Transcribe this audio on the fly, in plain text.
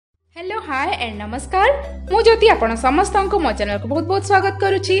Hello hi and नमस्कार मु ज्योति आपण समस्त मो चैनल को बहुत बहुत स्वागत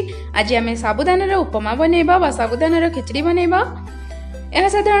करुछि। आज आम साबुदानार उपमा बनैबा बा साबुदानार खिचड़ी बनैबा। यह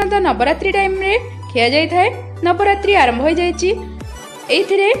साधारणतः नवरात्रि टाइम रे खिया जाय थाए। नवरात्रि आरंभ हो जायछि।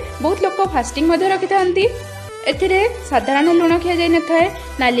 एथिरे बहुत लोक फास्टिंग मध्ये रखि थांती। एथिरे साधारण लुण खिया जाय न थाए,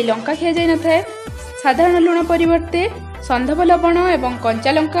 नाली लंका खिया जाय न थाए। साधारण लुण परिवर्ते संधव लवण एवं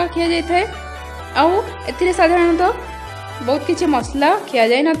कंचा लंका खिया जाय थाए। आउ एथिरे साधारणतः बहुत किसी मसला खिया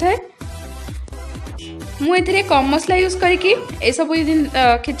जाए न थाए। मु एथिरे कम मसला यूज करके ए सब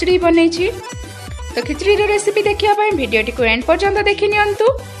खिचड़ी बनैछि। तो खिचड़ी रो रेसिपी देखिया पई वीडियो को एंड पर्यंत देखि नियंतु।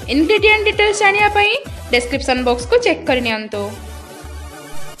 इंग्रेडिएंट डिटेल्स जानिया पई डिस्क्रिप्शन बॉक्स को चेक कर नियंतु।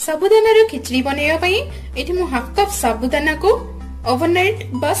 साबुदाना रो खिचड़ी बनैया पई एठी मु हाफ कप साबुदाना को ओवरनाइट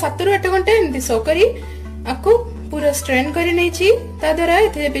बा 7 ରୁ 8 घंटा एंती सो करी आको पूरा स्ट्रेन करि नैछि। ता द्वारा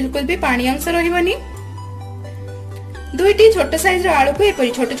एथिरे बिल्कुल भी पानी अंश रहिबनी। दुईटी छोट साइज रो आलू को एपरी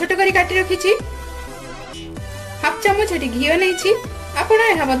छोट छोट करी काटी रखिछि। हाफ चम्मच एठी घी नैछि। आपण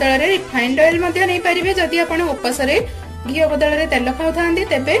एहा बदल रे रिफाइंड ऑयल मध्ये नै परिबे। जदि आपण उपवास रे घी बदल रे तेल खाउथांदी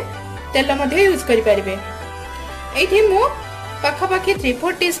तेबे तेल मध्ये यूज करि परिबे। एठी मु पाखा पाखी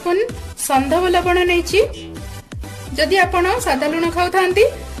 3-4 टीस्पून संधव लवण नैछि। जदि आपण सादा लुण खाउथांदी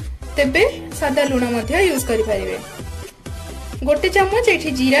तेबे सादा लुण मध्ये यूज करि परिबे। गोटे चम्मच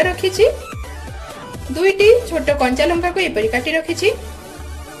एठी जीरा रखिछि। दुईटी छोट कंचा लंका को एपरी काटी रखिछि।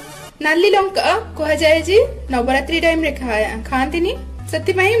 नाली लंका कह जाए जी नवरात्रि टाइम रे खाआंतिनी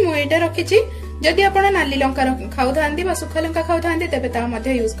सेति पई मु एटा रखिछि। जदि आपण नाली लंका खाउथांदी बा सुखा लंका खाउथांदी तेबे ता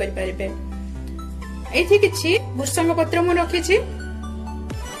मध्ये यूज करि परिबे। एथि किछि भुर्संग पत्र मु रखिछि।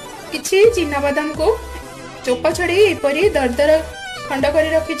 किछि चिना बादाम को चोपा छड़ी एपरी दरदर खंड करि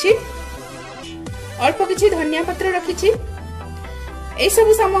रखिछि। अल्प किछि धनिया पत्र रखिछि। ए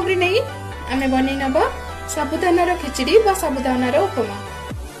सब सामग्री नै आमे बनै नबा साबुदानार खिचड़ी बा साबुदानार उपमा।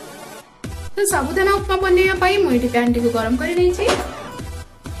 तो साबुदाना उपमा बनैया पई मु एठी पैन को गरम करि नैछि।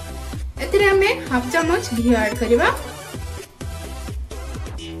 एथिरे आमे हाफ चम्मच घी ऐड करबा।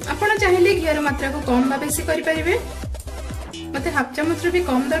 आपण चाहिले घी रो मात्रा को कम बा बेसी करि परिबे। मते हाफ चम्मच रो भी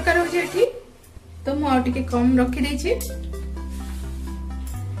कम दरकार हो जे एठी तो मु आ टिके कम रखि दैछि।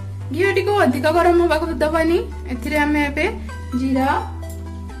 घी टिको अधिक गरम होबा को दबानी। एथिरे आमे एबे जीरा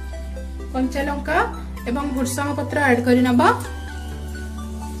कंचा लंका एवं भुर्संग पत्र ऐड करि नबा।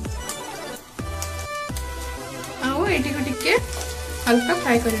 आउ एटी को टिके हल्का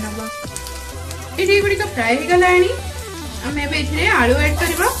फ्राई करि नबा। एटी गुडी को फ्राई हो गलानी। हमें एबे इथरे आलू ऐड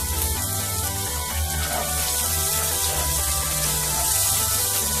करबा।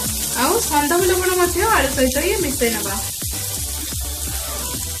 आउ संधव लवण मध्ये आलू सहित ये मिसै नबा।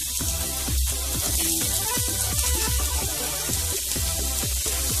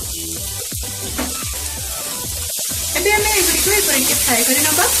 एबे हमें एगुडी को एपरी के फ्राई करि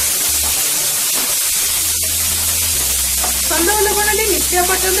नबा। संधव लवण ले मिसिया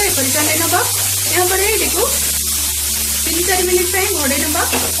पर्यंत एपरी चले नबा। यहाँ पर एडी को 3-4 मिनिट पई घोडे नबा।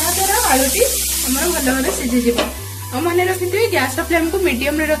 ता द्वारा आलूटी हमर भलो भाबे सिझि जिवो। आ माने रखिथि गैस फ्लेम को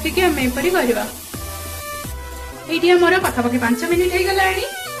मीडियम रे रखि के हमें एपरी करबा। एडी हमर पाखा पाखी 5 मिनिट हे गलानी।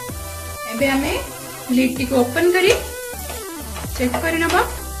 एबे हमें लिड टी को ओपन करी चेक करि नबा।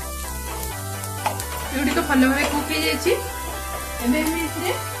 एडी को भलो भाबे कुक हे जायछि। एबे हम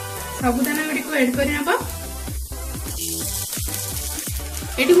इथरे साबुदाना गुडी को ऐड करि नबा।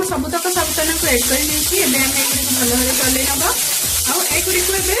 एडी को सब तक साबुदाना को ऐड करि देछि। एबे हम एडी को भलो भाबे चले नबा। आ ए गुडी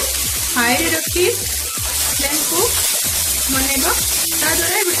को एबे हाई रे रखी फ्लेम को बनेबा। ता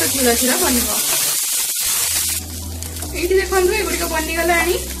द्वारा एबे तो झुला झुला बनेबा। एडी देखंतु ए गुडी को बनि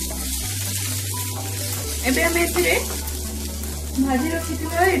गलानी। एबे हम इथरे भाजी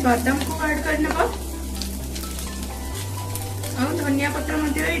रखिथिबा ए बादाम को ऐड करि नबा। और धनिया पत्र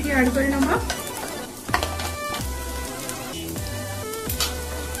मध्ये एठी ऐड करि नबा।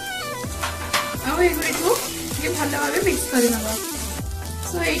 और एगुडी को ये भलो भाबे मिक्स करि नबा।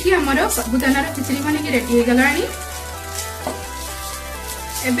 सो एठी हमर साबुदानार खिचड़ी बनि के रेडी हो गलानी।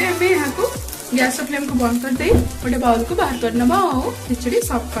 एबे हमें यहाँ को गैस फ्लेम को बंद कर दे गोटे बाउल को बाहर कर नबा और खिचड़ी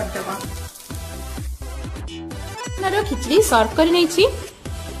सर्व कर देबा। नारो खिचड़ी सर्व कर नैछि।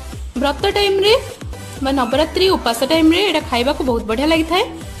 व्रत टाइम रे बा नवरात्रि उपास टाइम रे एटा खाइबा को बहुत बढ़िया लागि थाए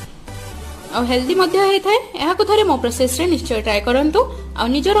और हेल्दी मध्ये हे थाए। एहा को थरे मो प्रोसेस रे निश्चय ट्राई करंतु और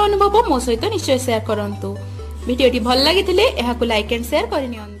निजर अनुभव मो सहित निश्चय शेयर करंतु। वीडियोटी भल लागिथिले एहा को लाइक एंड शेयर करि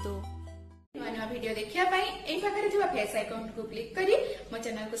नियंतु। नवा वीडियो देखिया पई एई पाखरे थिबा फेस आइकन को क्लिक करी मो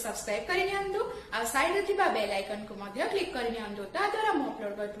चैनल को सब्सक्राइब करि नियंतु आ साइड रे थिबा बेल आइकन को मध्य क्लिक करि नियंतु ता द्वारा मो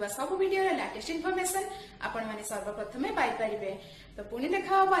अपलोड करथबा सब वीडियो रे लेटेस्ट इन्फॉर्मेशन आपण माने सर्वप्रथमे पाई परिबे। तो पुणी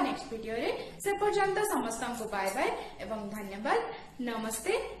देखा होबा नेक्स्ट वीडियो रे से पर्यंत समस्त को बाय बाय एवं धन्यवाद।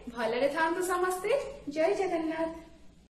 नमस्ते, भलरे थांतु समस्ते। जय जगन्नाथ।